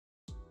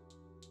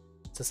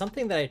So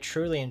something that I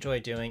truly enjoy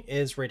doing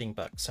is reading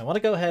books. So I want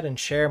to go ahead and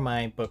share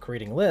my book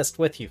reading list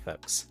with you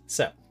folks.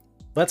 So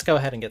let's go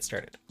ahead and get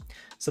started.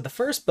 So the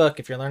first book,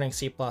 if you're learning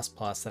C++,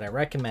 that I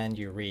recommend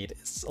you read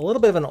is a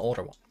little bit of an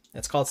older one.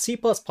 It's called C++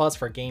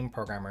 for Game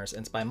Programmers, and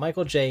it's by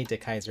Michael J.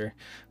 DeKeyser,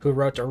 who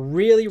wrote a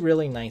really,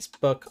 really nice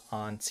book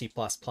on C++.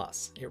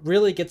 It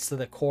really gets to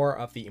the core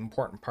of the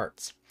important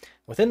parts.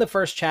 Within the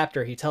first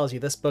chapter, he tells you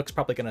this book's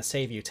probably going to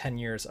save you 10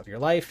 years of your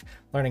life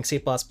learning C++,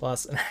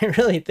 and I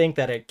really think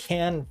that it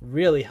can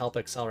really help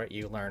accelerate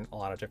you learn a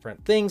lot of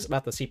different things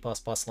about the C++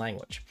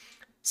 language.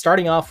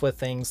 Starting off with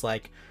things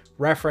like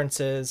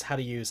references, how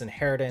to use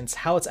inheritance,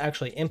 how it's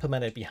actually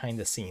implemented behind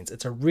the scenes.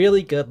 It's a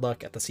really good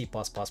look at the C++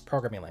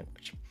 programming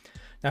language.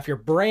 Now, if you're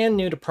brand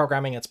new to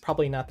programming, it's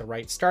probably not the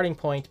right starting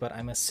point, but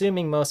I'm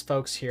assuming most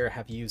folks here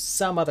have used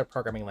some other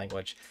programming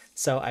language,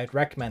 so I'd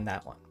recommend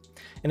that one.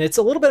 And it's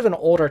a little bit of an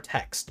older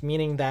text,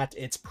 meaning that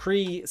it's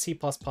pre-C++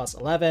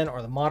 11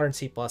 or the modern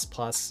C++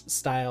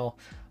 style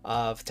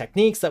of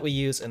techniques that we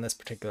use in this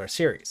particular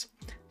series.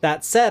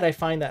 That said, I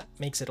find that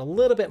makes it a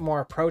little bit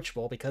more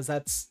approachable because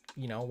that's,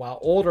 while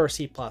older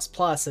C++,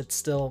 it's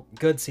still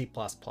good C++.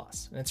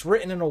 And it's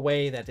written in a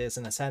way that is,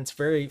 in a sense,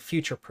 very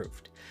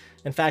future-proofed.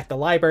 In fact, the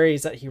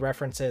libraries that he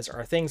references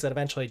are things that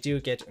eventually do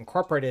get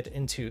incorporated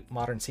into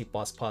modern C++,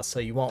 so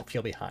you won't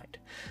feel behind.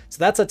 So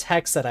that's a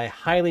text that I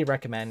highly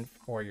recommend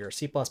for your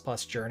C++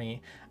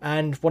 journey,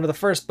 and one of the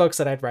first books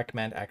that I'd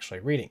recommend actually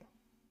reading.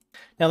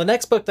 Now, the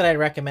next book that I'd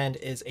recommend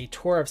is A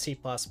Tour of C++,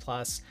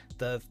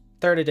 the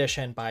third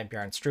edition by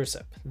Bjarne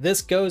Stroustrup.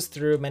 This goes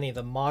through many of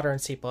the modern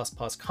C++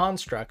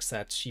 constructs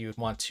that you'd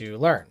want to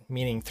learn,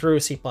 meaning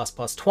through C++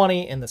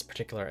 20 in this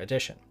particular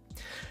edition.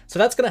 So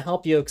that's going to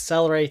help you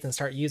accelerate and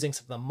start using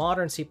some of the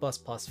modern C++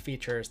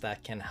 features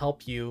that can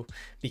help you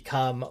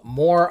become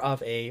more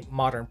of a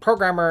modern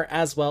programmer,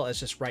 as well as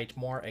just write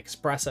more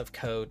expressive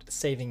code,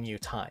 saving you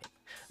time.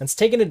 And it's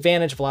taken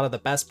advantage of a lot of the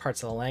best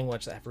parts of the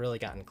language that have really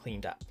gotten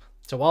cleaned up.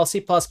 So while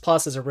C++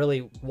 is a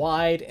really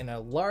wide and a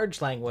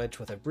large language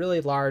with a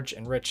really large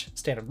and rich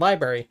standard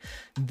library,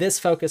 this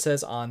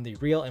focuses on the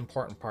real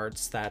important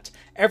parts that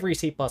every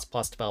C++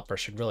 developer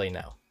should really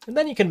know. And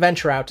then you can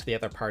venture out to the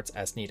other parts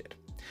as needed.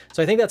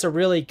 So I think that's a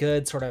really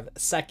good sort of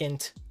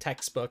second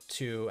textbook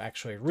to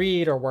actually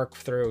read or work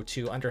through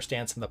to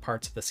understand some of the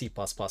parts of the C++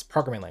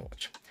 programming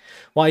language.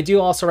 While I do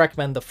also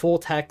recommend the full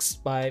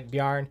text by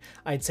Bjarne,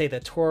 I'd say the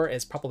tour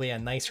is probably a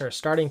nicer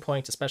starting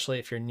point, especially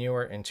if you're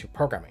newer into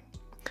programming.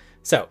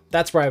 So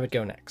that's where I would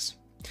go next.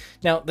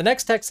 Now, the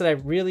next text that I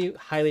really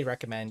highly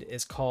recommend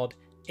is called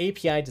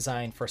API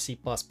Design for C++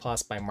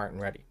 by Martin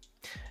Ready.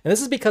 And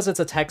this is because it's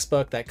a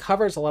textbook that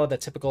covers a lot of the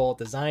typical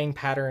design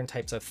pattern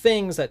types of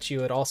things that you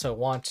would also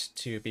want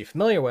to be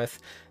familiar with,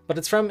 but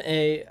it's from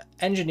an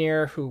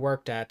engineer who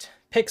worked at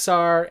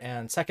Pixar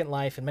and Second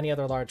Life and many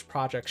other large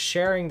projects,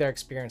 sharing their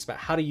experience about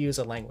how to use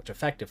a language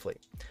effectively.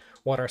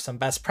 What are some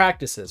best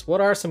practices?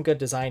 What are some good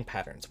design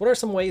patterns? What are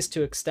some ways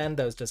to extend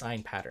those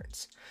design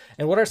patterns?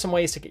 And what are some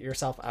ways to get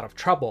yourself out of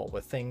trouble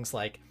with things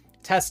like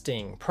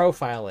testing,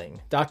 profiling,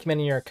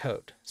 documenting your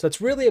code? So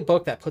it's really a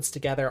book that puts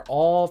together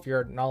all of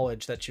your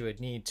knowledge that you would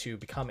need to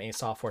become a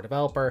software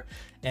developer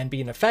and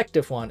be an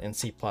effective one in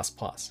C++.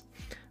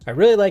 I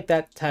really like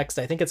that text.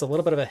 I think it's a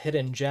little bit of a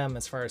hidden gem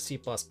as far as C++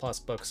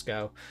 books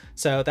go.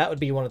 So that would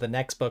be one of the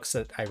next books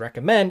that I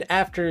recommend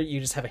after you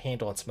just have a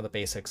handle on some of the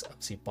basics of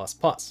C++.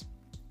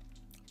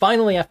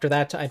 Finally, after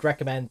that, I'd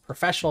recommend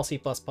Professional C++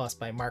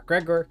 by Mark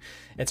Gregor.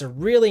 It's a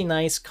really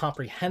nice,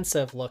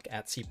 comprehensive look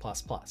at C++.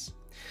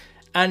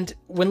 And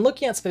when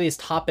looking at some of these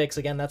topics,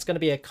 again, that's going to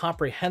be a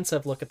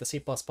comprehensive look at the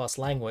C++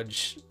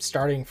 language,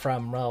 starting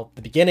from,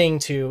 the beginning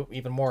to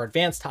even more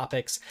advanced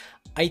topics.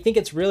 I think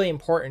it's really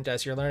important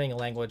as you're learning a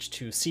language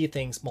to see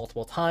things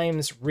multiple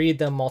times, read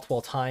them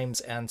multiple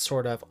times, and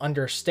sort of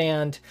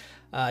understand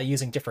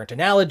using different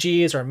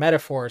analogies or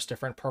metaphors,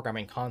 different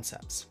programming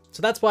concepts.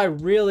 So that's why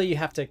really you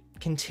have to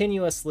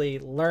continuously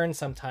learn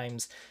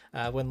sometimes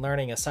when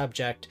learning a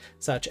subject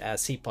such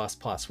as C++,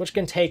 which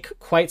can take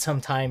quite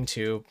some time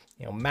to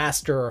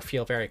master or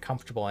feel very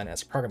comfortable in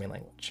as a programming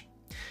language.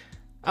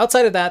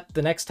 Outside of that,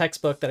 the next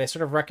textbook that I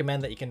sort of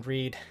recommend that you can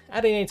read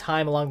at any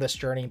time along this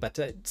journey, but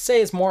to say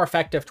is more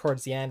effective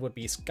towards the end, would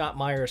be Scott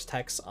Meyer's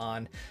text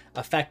on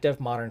effective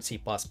modern C++.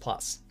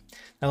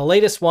 Now, the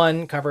latest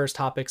one covers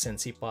topics in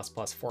C++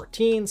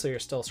 14, so you're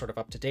still sort of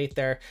up to date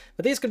there.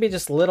 But these could be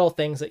just little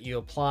things that you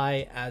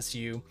apply as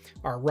you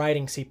are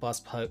writing C++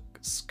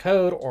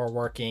 code or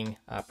working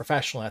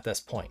professionally at this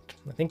point.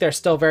 I think they're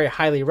still very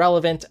highly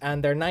relevant,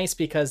 and they're nice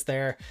because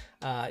they're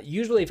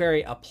usually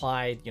very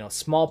applied,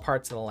 small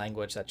parts of the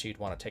language that you'd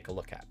want to take a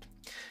look at.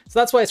 So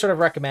that's why I sort of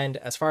recommend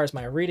as far as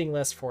my reading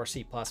list for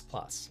C++.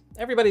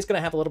 Everybody's going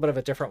to have a little bit of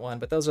a different one,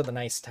 but those are the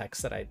nice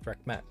texts that I'd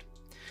recommend.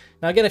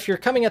 Now, again, if you're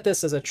coming at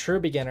this as a true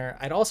beginner,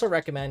 I'd also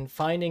recommend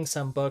finding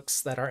some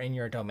books that are in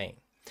your domain.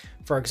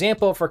 For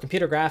example, for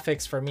computer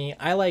graphics, for me,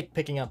 I like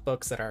picking up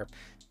books that are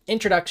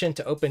Introduction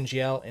to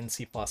OpenGL in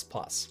C++,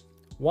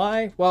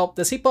 Why? Well,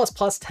 the C++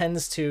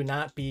 tends to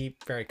not be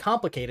very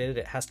complicated.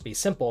 It has to be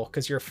simple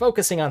because you're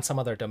focusing on some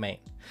other domain.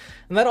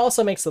 And that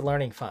also makes the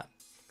learning fun.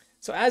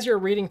 So as you're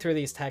reading through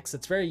these texts,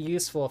 it's very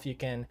useful if you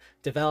can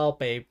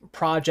develop a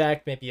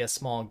project, maybe a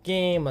small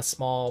game, a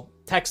small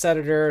text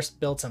editor,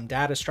 build some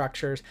data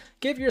structures,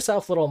 give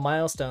yourself little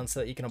milestones so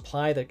that you can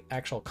apply the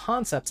actual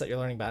concepts that you're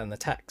learning about in the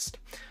text.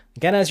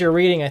 Again, as you're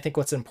reading, I think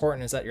what's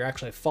important is that you're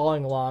actually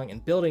following along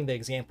and building the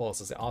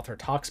examples as the author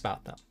talks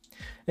about them.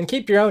 And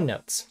keep your own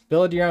notes,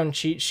 build your own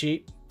cheat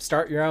sheet,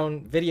 start your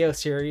own video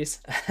series,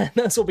 and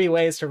those will be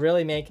ways to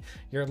really make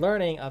your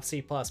learning of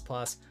C++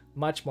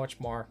 much, much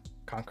more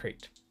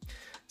concrete.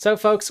 So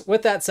folks,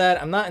 with that said,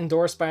 I'm not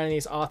endorsed by any of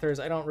these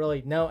authors. I don't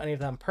really know any of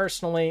them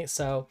personally,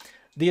 so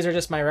these are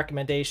just my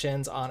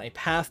recommendations on a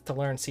path to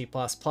learn C++,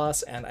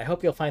 and I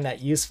hope you'll find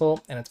that useful.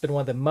 And it's been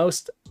one of the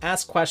most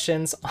asked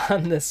questions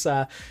on this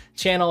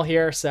channel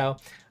here, so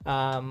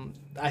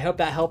I hope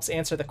that helps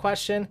answer the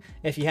question.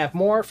 If you have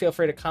more, feel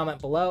free to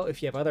comment below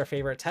if you have other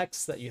favorite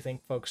texts that you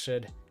think folks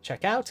should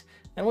check out.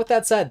 And with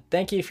that said,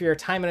 thank you for your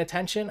time and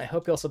attention. I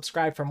hope you'll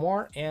subscribe for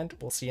more, and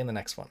we'll see you in the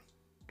next one.